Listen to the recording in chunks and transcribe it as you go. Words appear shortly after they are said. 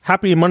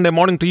Happy Monday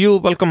morning to you.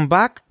 Welcome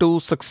back to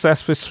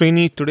Success with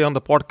Srini. Today on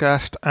the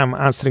podcast, I'm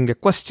answering a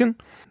question.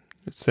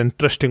 It's an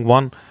interesting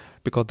one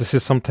because this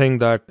is something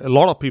that a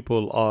lot of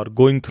people are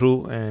going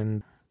through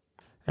and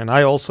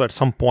I also at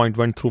some point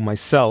went through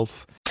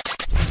myself.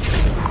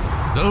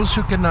 Those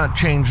who cannot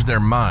change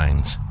their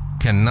minds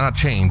cannot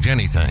change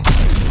anything.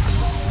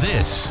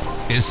 This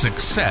is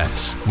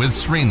Success with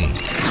Srini.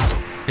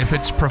 If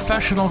it's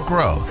professional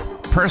growth,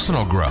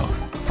 personal growth,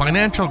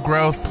 financial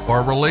growth,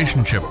 or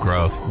relationship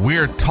growth,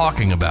 we're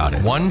talking about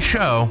it. One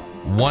show,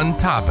 one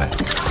topic.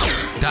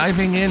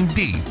 Diving in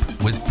deep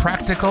with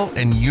practical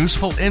and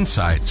useful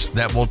insights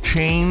that will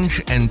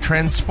change and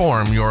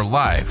transform your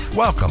life.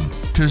 Welcome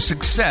to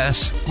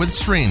Success with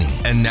Srini.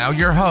 And now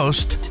your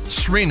host,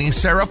 Srini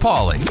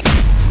Sarapalli.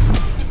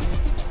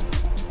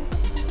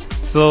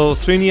 So,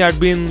 Srini, I've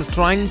been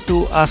trying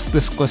to ask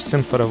this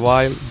question for a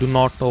while. Do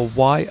not know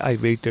why I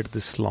waited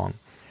this long.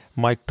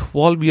 My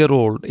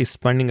 12-year-old is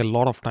spending a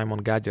lot of time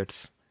on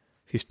gadgets.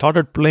 He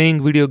started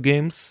playing video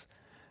games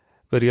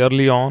very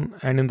early on,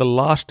 and in the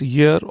last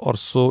year or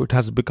so, it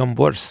has become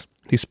worse.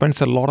 He spends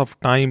a lot of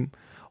time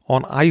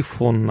on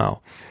iPhone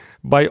now.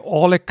 By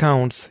all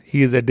accounts,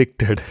 he is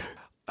addicted.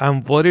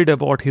 I'm worried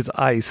about his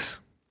eyes.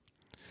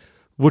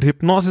 Would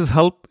hypnosis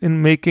help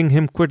in making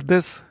him quit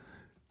this?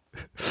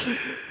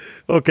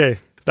 Okay,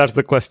 that's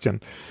the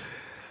question.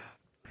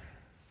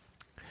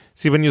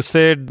 See, when you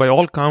said by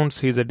all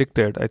counts he's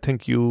addicted, I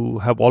think you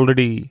have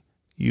already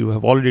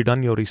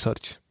done your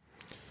research.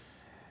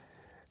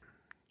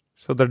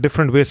 So there are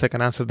different ways I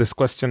can answer this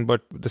question,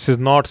 but this is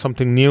not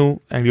something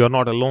new and you are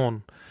not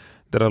alone.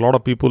 There are a lot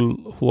of people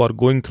who are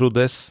going through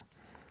this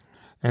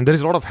and there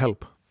is a lot of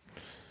help.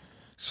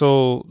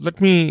 So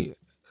let me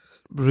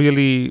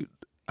really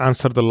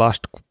answer the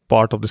last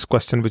part of this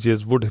question, which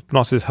is, would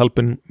hypnosis help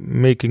in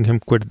making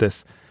him quit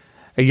this?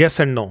 A yes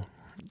and no.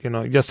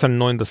 Yes and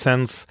no in the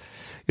sense,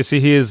 you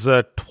see, he is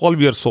 12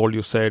 years old,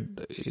 you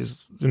said.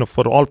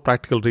 For all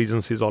practical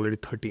reasons, he's already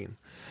 13.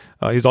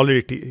 He's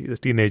already a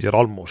teenager,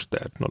 almost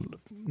there. No,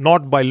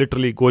 not by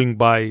literally going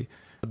by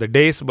the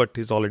days, but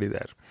he's already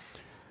there.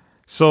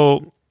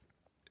 So,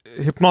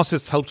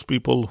 hypnosis helps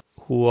people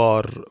who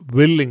are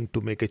willing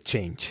to make a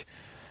change.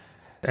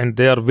 And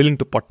they are willing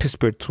to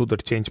participate through the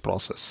change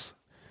process.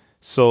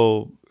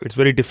 So, it's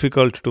very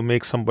difficult to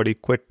make somebody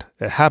quit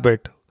a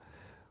habit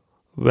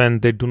when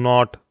they do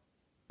not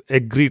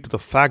agree to the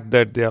fact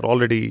that they are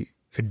already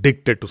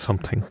addicted to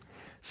something.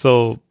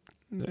 So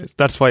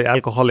that's why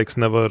alcoholics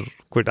never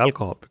quit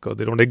alcohol, because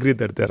they don't agree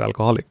that they're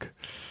alcoholic.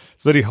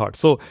 It's very hard.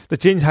 So the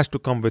change has to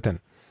come within.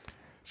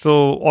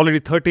 So already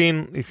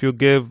 13, if you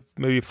give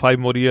maybe 5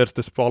 more years,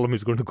 this problem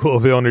is going to go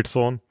away on its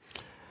own.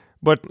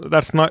 But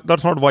that's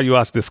not why you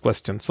asked this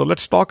question. So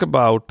let's talk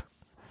about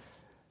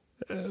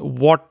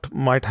what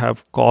might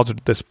have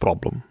caused this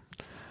problem.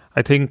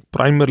 I think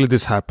primarily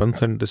this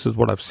happens, and this is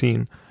what I've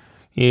seen,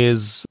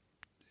 is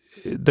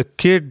the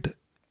kid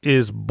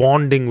is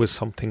bonding with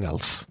something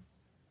else.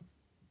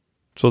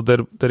 So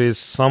there is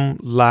some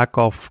lack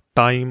of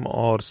time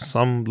or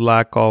some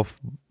lack of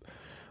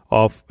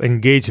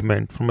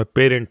engagement from a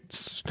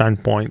parent's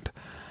standpoint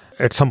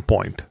at some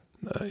point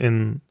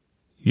in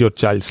your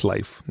child's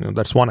life.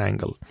 That's one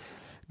angle.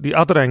 The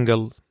other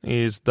angle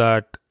is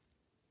that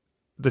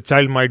the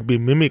child might be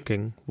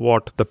mimicking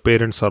what the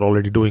parents are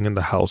already doing in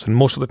the house. And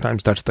most of the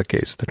times that's the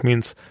case. That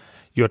means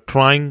you're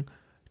trying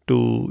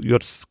to your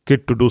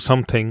kid to do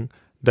something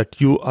that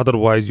you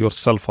otherwise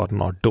yourself are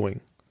not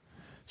doing.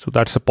 So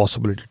that's a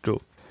possibility too.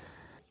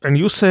 And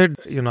you said,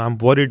 I'm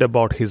worried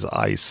about his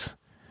eyes.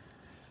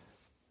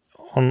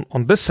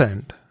 On this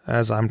end,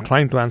 as I'm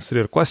trying to answer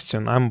your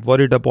question, I'm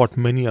worried about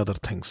many other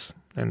things.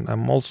 And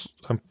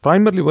I'm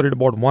primarily worried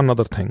about one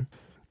other thing,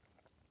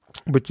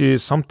 which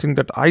is something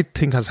that I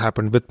think has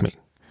happened with me.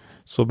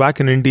 So back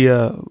in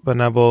India,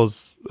 when I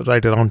was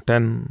right around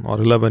 10 or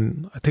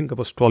 11, I think I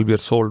was 12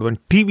 years old, when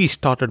TV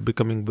started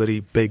becoming very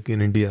big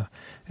in India.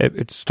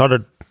 It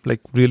started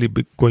really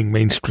big, going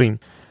mainstream.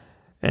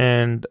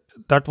 And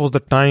that was the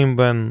time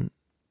when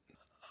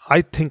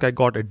I think I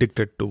got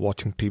addicted to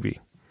watching TV.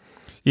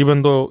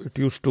 Even though it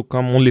used to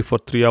come only for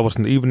 3 hours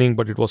in the evening,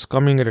 but it was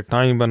coming at a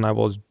time when I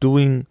was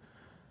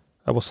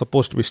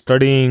supposed to be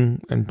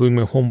studying and doing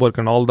my homework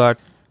and all that.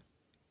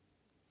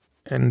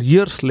 And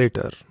years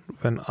later,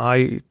 when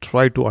I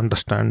try to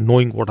understand,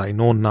 knowing what I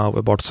know now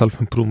about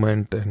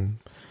self-improvement and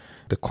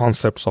the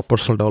concepts of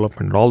personal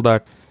development and all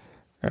that,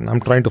 and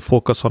I'm trying to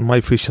focus on my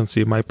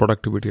efficiency, my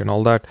productivity and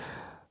all that,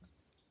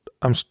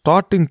 I'm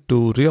starting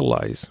to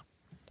realize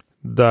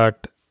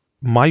that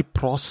my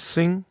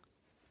processing,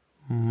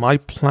 my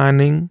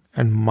planning,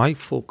 and my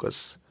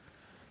focus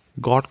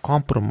got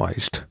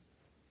compromised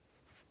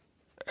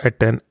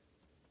at an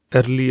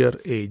earlier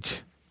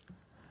age.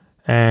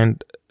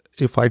 And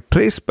if I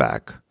trace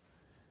back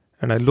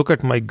and I look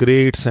at my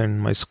grades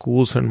and my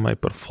schools and my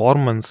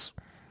performance,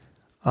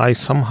 I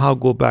somehow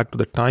go back to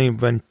the time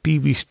when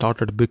TV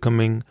started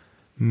becoming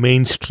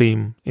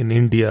mainstream in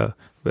India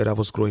where I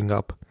was growing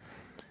up.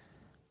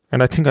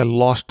 And I think I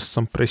lost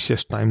some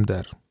precious time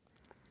there.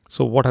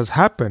 So what has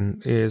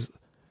happened is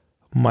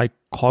my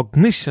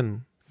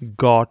cognition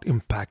got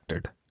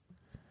impacted.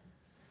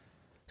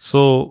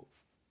 So,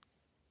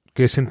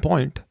 case in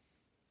point,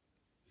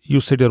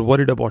 you said you're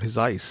worried about his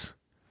eyes.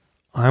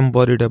 I'm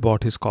worried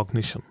about his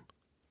cognition.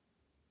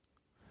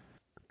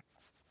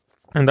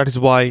 And that is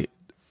why,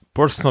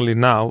 personally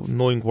now,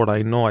 knowing what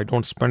I know, I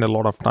don't spend a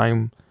lot of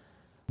time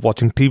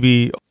watching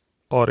TV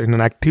or in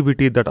an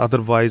activity that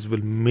otherwise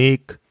will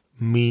make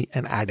me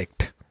an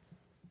addict.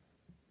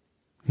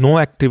 No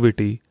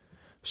activity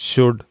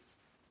should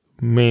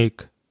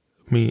make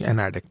me an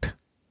addict.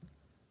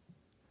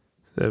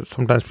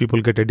 Sometimes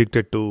people get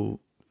addicted to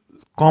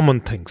common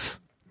things.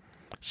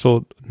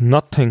 So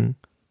nothing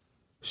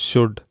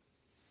should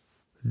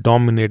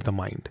dominate the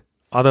mind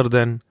other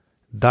than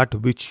that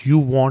which you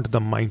want the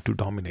mind to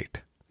dominate.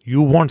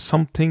 You want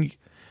something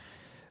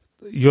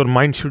your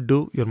mind should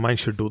do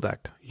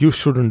that. You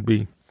shouldn't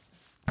be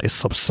a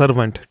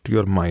subservient to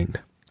your mind.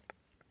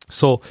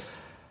 So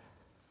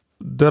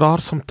there are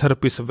some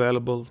therapies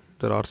available.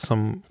 There are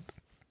some,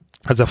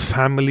 as a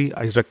family,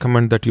 I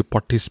recommend that you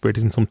participate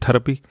in some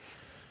therapy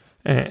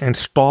and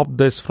stop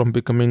this from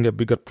becoming a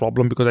bigger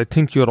problem, because I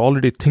think you're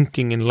already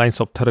thinking in lines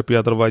of therapy.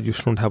 Otherwise,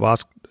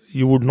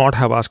 you would not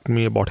have asked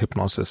me about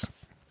hypnosis.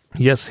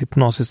 Yes,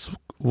 hypnosis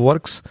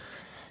works.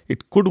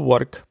 It could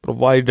work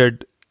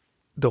provided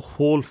the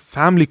whole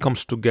family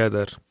comes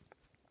together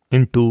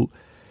into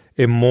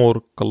a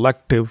more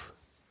collective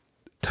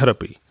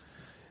therapy.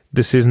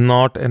 This is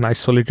not an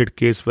isolated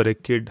case where a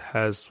kid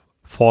has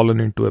fallen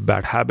into a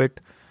bad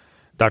habit.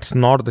 That's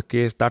not the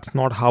case. That's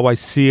not how I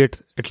see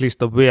it, at least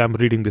the way I'm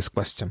reading this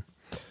question.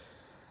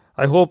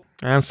 I hope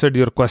I answered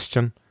your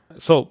question.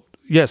 So,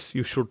 yes,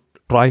 you should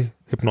try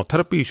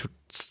hypnotherapy. You should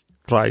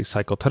try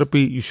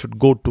psychotherapy. You should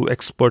go to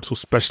experts who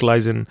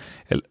specialize in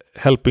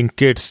helping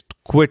kids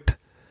quit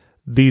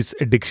these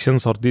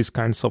addictions or these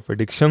kinds of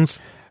addictions.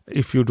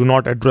 If you do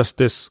not address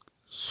this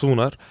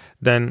sooner,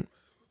 then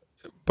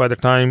by the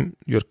time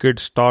your kid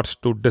starts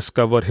to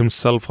discover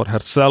himself or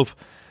herself,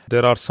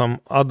 there are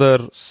some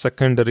other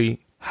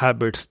secondary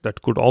habits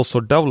that could also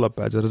develop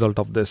as a result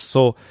of this.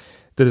 So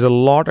there is a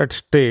lot at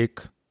stake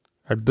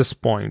at this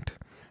point.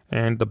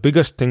 And the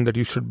biggest thing that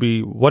you should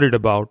be worried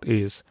about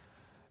is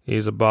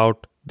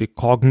about the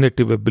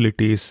cognitive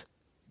abilities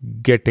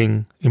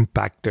getting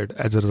impacted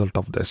as a result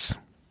of this.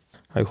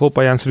 I hope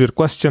I answered your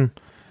question.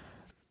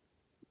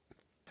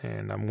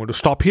 And I'm going to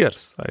stop here.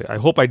 I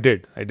hope I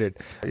did.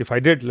 If I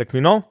did, let me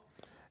know.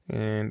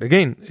 And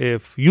again,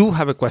 if you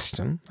have a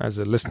question as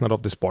a listener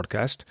of this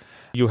podcast,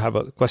 you have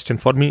a question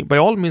for me, by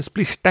all means,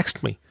 please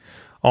text me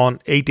on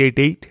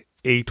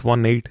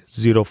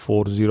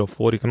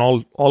 888-818-0404. You can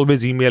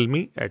always email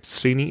me at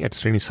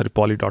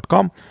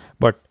srini@srinisaripalli.com.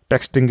 But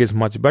texting is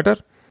much better.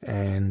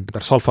 And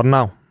that's all for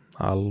now.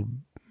 I'll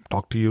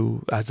talk to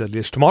you as early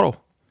as tomorrow.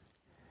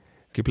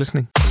 Keep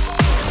listening.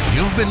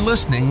 You've been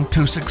listening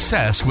to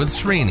Success with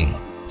Srini.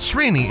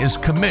 Srini is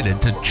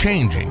committed to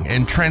changing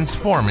and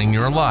transforming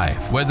your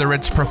life, whether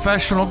it's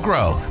professional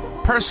growth,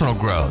 personal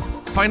growth,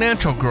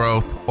 financial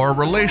growth, or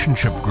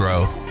relationship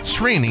growth.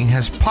 Srini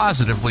has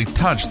positively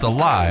touched the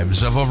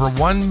lives of over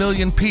 1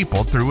 million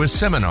people through his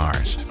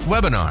seminars,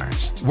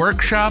 webinars,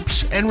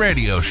 workshops, and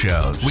radio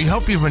shows. We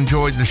hope you've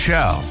enjoyed the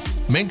show.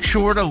 Make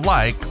sure to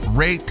like,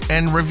 rate,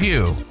 and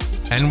review.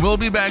 And we'll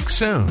be back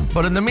soon.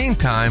 But in the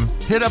meantime,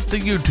 hit up the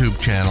YouTube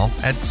channel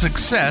at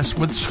Success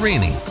with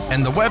Srini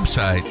and the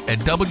website at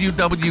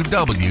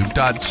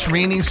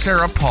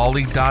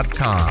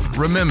www.srinisaripalli.com.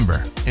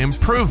 Remember,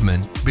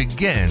 improvement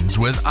begins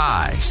with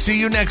I. See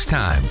you next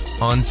time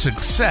on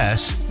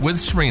Success with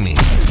Srini.